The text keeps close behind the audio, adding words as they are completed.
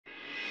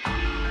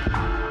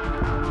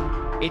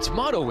Its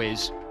motto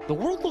is, "The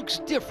world looks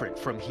different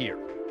from here,"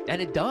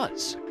 and it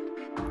does.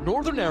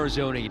 Northern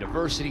Arizona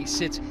University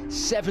sits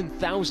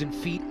 7,000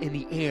 feet in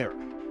the air,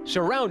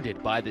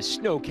 surrounded by the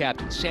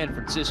snow-capped San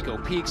Francisco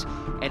peaks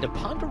and a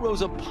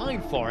ponderosa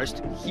pine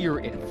forest here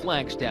in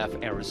Flagstaff,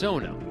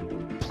 Arizona.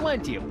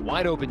 Plenty of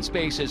wide-open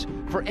spaces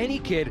for any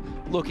kid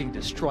looking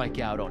to strike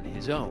out on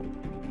his own.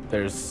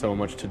 There's so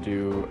much to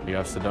do. You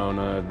have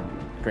Sedona,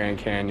 Grand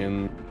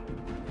Canyon,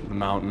 the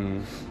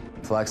mountain.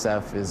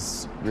 Flagstaff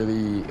is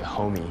really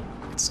homey.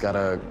 It's got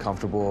a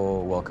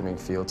comfortable, welcoming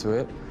feel to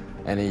it.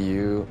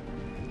 NAU,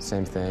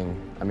 same thing.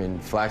 I mean,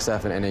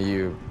 Flagstaff and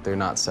NAU, they're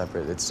not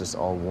separate. It's just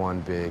all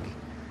one big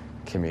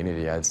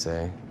community, I'd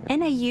say.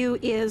 NAU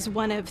is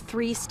one of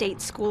 3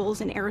 state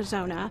schools in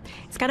Arizona.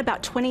 It's got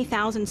about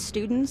 20,000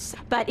 students,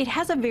 but it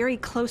has a very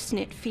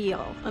close-knit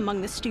feel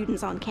among the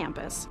students on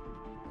campus.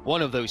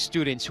 One of those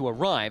students who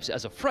arrives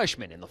as a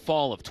freshman in the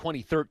fall of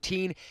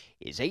 2013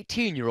 is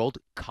 18-year-old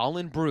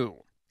Colin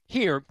Brough,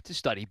 here to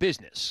study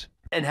business.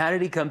 And how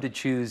did he come to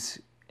choose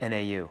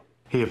NAU?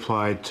 He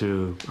applied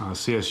to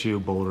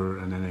CSU, Boulder,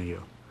 and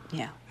NAU.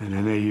 Yeah. And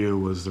NAU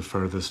was the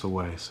furthest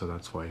away, so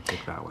that's why he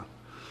picked that one.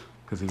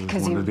 Because he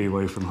just wanted to be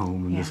away from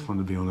home and just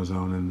wanted to be on his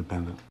own,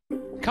 independent.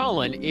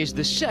 Colin is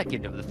the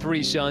second of the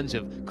 3 sons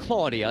of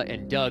Claudia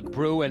and Doug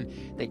Brough, and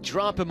they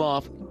drop him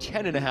off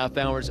 10.5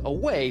 hours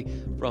away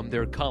from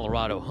their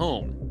Colorado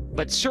home.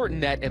 But certain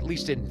that, at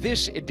least in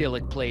this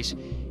idyllic place,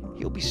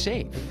 he'll be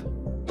safe.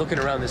 Looking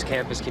around this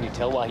campus, can you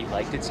tell why he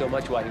liked it so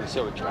much, why he was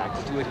so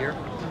attracted to it here?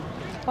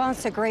 Well,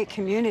 it's a great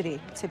community.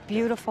 It's a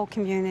beautiful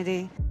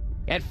community.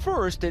 At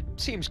first, it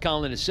seems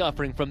Colin is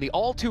suffering from the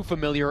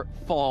all-too-familiar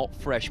fall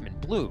freshman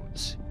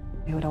blues.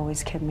 He would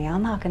always kid me,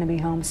 "I'm not going to be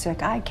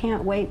homesick. I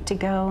can't wait to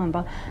go." And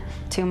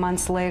 2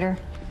 months later,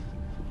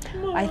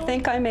 I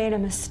think I made a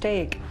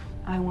mistake.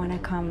 I want to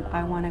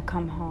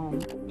come home.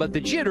 But the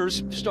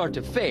jitters start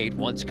to fade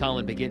once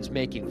Colin begins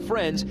making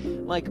friends,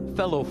 like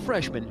fellow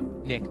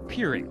freshman Nick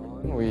Peary.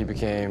 We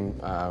became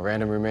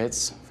random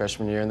roommates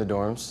freshman year in the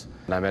dorms.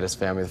 And I met his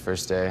family the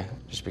first day.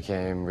 Just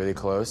became really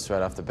close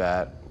right off the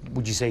bat.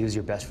 Would you say he was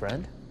your best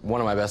friend?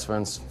 One of my best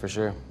friends, for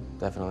sure,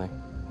 definitely.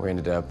 We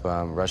ended up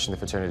rushing the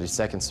fraternity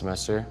 2nd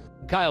semester.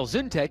 Kyle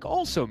Zintek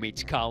also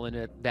meets Colin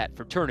at that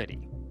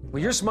fraternity.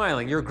 Well, you're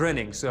smiling, you're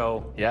grinning,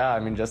 so... Yeah, I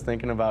mean, just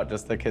thinking about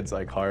just the kid's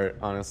like heart,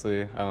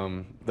 honestly.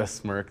 The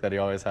smirk that he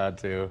always had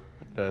too,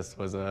 just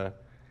was I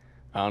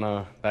don't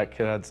know, that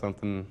kid had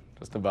something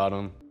just about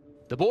him.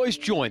 The boys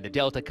joined the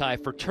Delta Chi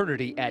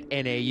fraternity at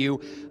NAU,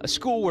 a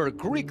school where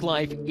Greek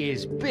life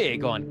is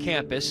big on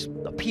campus,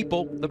 the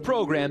people, the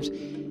programs,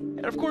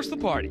 and of course the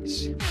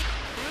parties.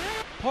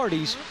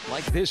 Parties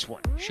like this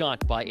one,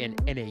 shot by an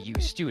NAU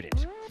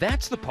student.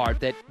 That's the part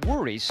that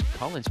worries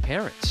Colin's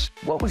parents.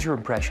 What was your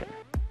impression?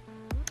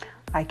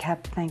 I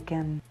kept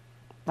thinking,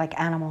 like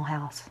Animal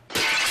House.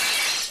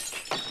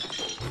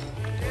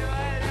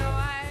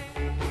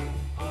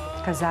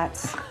 Because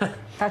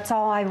that's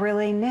all I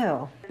really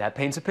knew. That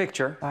paints a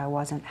picture. I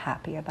wasn't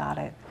happy about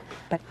it,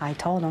 but I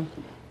told him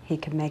he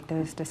could make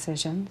those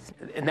decisions.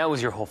 And that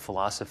was your whole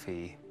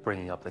philosophy,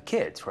 bringing up the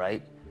kids,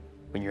 right?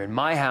 When you're in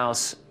my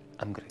house,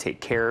 I'm going to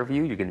take care of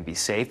you, you're going to be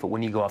safe, but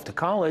when you go off to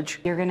college...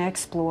 You're going to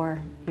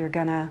explore, you're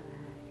going to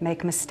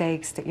make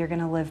mistakes that you're going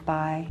to live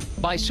by.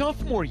 By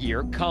sophomore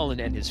year, Colin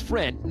and his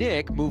friend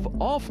Nick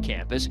move off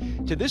campus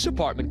to this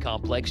apartment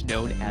complex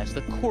known as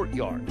the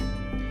Courtyard.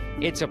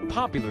 It's a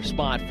popular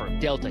spot for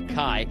Delta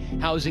Chi,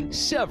 housing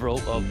several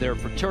of their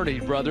fraternity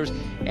brothers,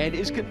 and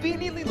is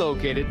conveniently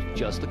located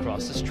just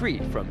across the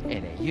street from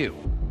NAU.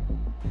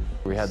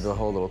 We had the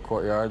whole little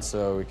courtyard,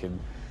 so we could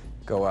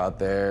go out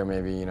there,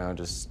 maybe, you know,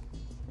 just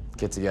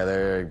get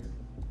together,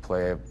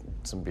 play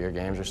some beer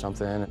games or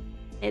something.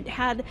 It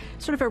had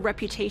sort of a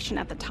reputation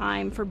at the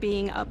time for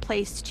being a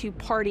place to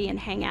party and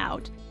hang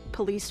out.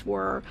 Police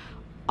were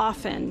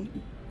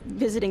often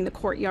visiting the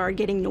Courtyard,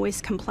 getting noise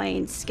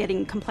complaints,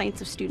 getting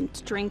complaints of students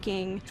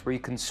drinking. Were you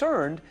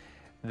concerned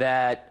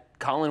that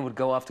Colin would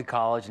go off to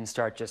college and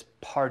start just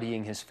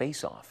partying his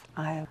face off?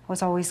 I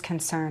was always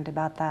concerned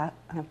about that,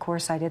 and of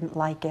course I didn't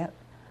like it.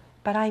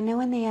 But I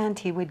knew in the end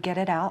he would get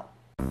it out.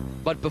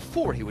 But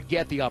before he would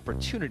get the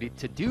opportunity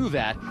to do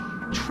that,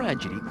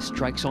 tragedy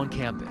strikes on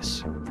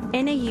campus.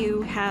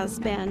 NAU has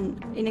been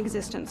in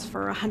existence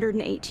for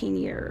 118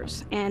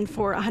 years, and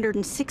for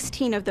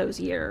 116 of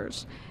those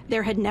years,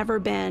 there had never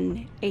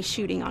been a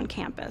shooting on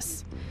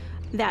campus.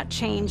 That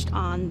changed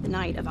on the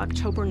night of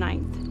October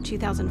 9th,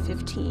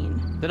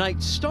 2015. The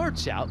night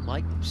starts out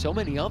like so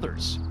many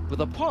others, with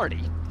a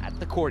party at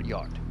the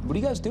Courtyard. What are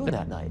you guys doing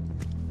that night?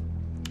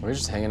 We were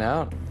just hanging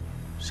out.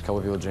 Just a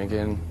couple people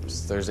drinking. It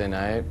was Thursday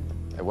night.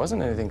 It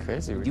wasn't anything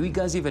crazy. Do you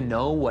guys even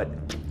know what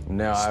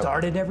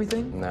started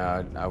everything?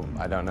 No,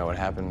 I don't know what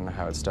happened,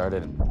 how it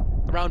started.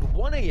 Around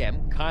 1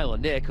 a.m., Kyle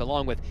and Nick,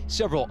 along with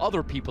several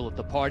other people at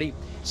the party,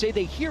 say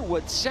they hear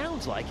what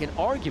sounds like an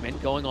argument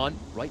going on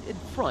right in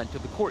front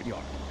of the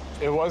Courtyard.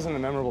 It wasn't a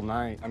memorable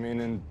night. I mean,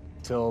 in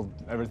till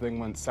everything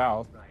went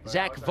south.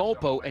 Zach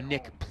Volpo and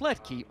Nick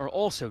Pletke are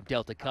also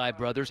Delta Chi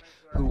brothers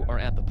who are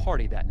at the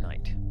party that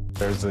night.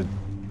 There's a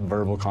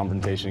verbal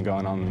confrontation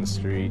going on in the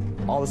street.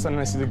 All of a sudden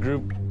I see the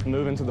group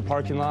move into the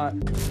parking lot.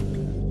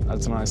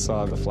 That's when I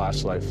saw the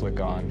flashlight flick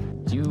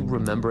on. Do you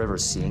remember ever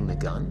seeing the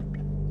gun?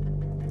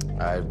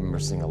 I remember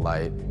seeing a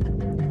light.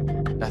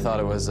 I thought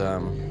it was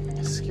a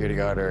security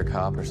guard or a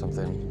cop or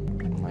something.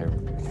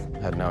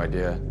 I had no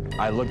idea.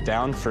 I looked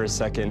down for a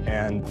second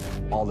and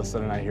all of a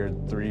sudden I hear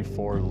 3,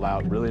 4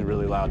 loud, really,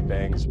 really loud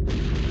bangs.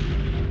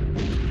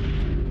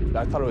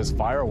 I thought it was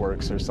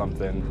fireworks or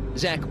something.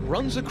 Zach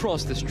runs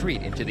across the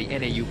street into the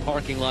NAU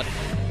parking lot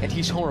and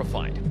he's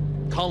horrified.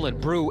 Colin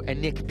Brough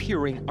and Nick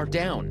Puring are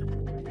down.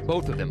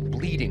 Both of them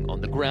bleeding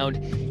on the ground,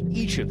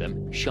 each of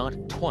them shot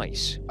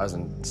twice. I was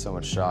in so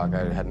much shock,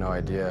 I had no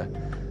idea.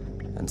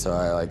 And so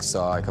I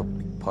saw like a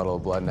puddle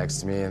of blood next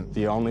to me. And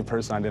the only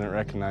person I didn't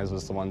recognize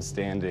was the one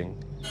standing.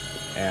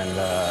 And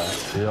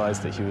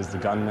realized that he was the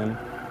gunman.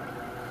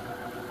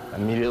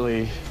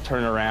 Immediately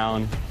turn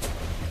around,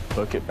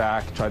 book it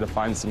back, try to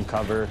find some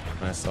cover.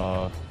 When I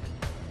saw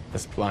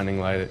this blinding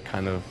light, it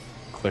kind of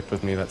clicked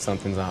with me that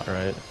something's not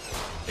right.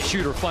 The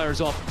shooter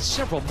fires off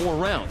several more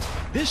rounds,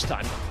 this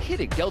time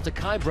hitting Delta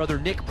Chi brother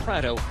Nick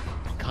Prado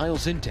and Kyle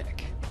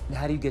Zintek.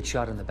 How do you get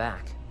shot in the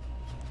back?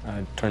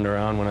 I turned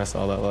around when I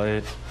saw that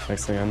light.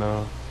 Next thing I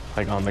know,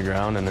 like on the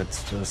ground, and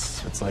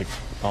it's like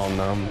all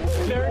numb.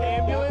 Is there an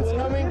ambulance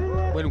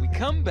coming? When we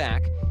come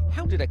back,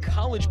 how did a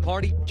college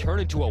party turn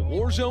into a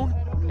war zone?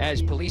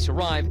 As police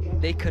arrive,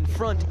 they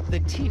confront the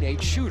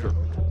teenage shooter.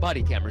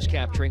 Body cameras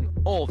capturing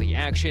all the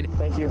action.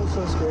 Thank you. I'm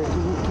so scared.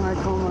 Can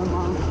I call my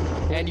mom?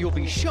 And you'll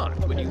be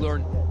shocked when you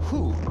learn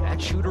who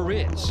that shooter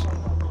is.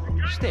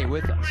 Stay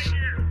with us.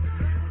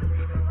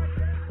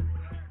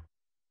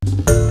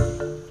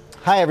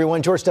 Hi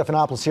everyone, George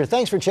Stephanopoulos here.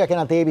 Thanks for checking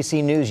out the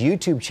ABC News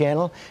YouTube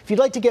channel. If you'd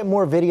like to get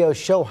more videos,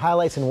 show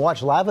highlights, and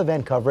watch live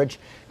event coverage,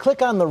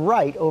 click on the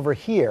right over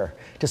here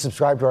to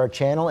subscribe to our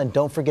channel, and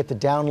don't forget to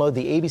download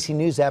the ABC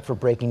News app for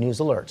breaking news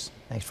alerts.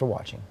 Thanks for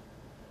watching.